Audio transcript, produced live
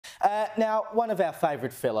Now, one of our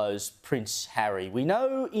favourite fellows, Prince Harry, we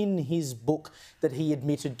know in his book that he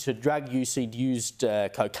admitted to drug use. He'd used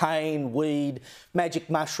cocaine, weed, magic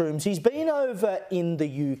mushrooms. He's been over in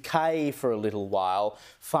the UK for a little while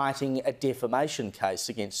fighting a defamation case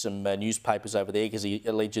against some newspapers over there because he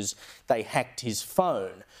alleges they hacked his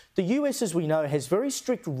phone. The US, as we know, has very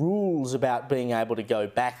strict rules about being able to go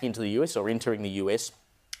back into the US or entering the US.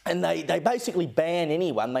 And they basically ban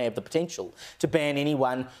anyone, they have the potential to ban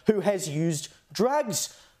anyone who has used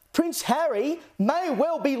drugs. Prince Harry may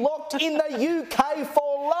well be locked in the UK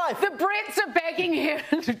for life. The Brits are begging him,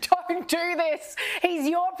 don't do this. He's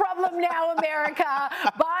your problem now, America.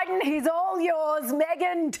 Biden, he's all yours.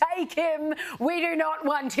 Meghan, take him. We do not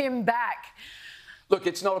want him back. Look,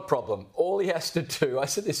 it's not a problem. All he has to do, I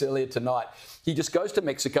said this earlier tonight, he just goes to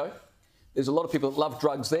Mexico. There's a lot of people that love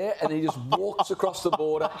drugs there, and he just walks across the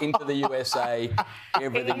border into the USA.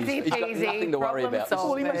 Everything he's got nothing to worry about.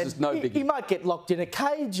 This is no biggie. He might get locked in a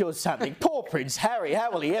cage or something. Poor Prince Harry,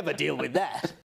 how will he ever deal with that?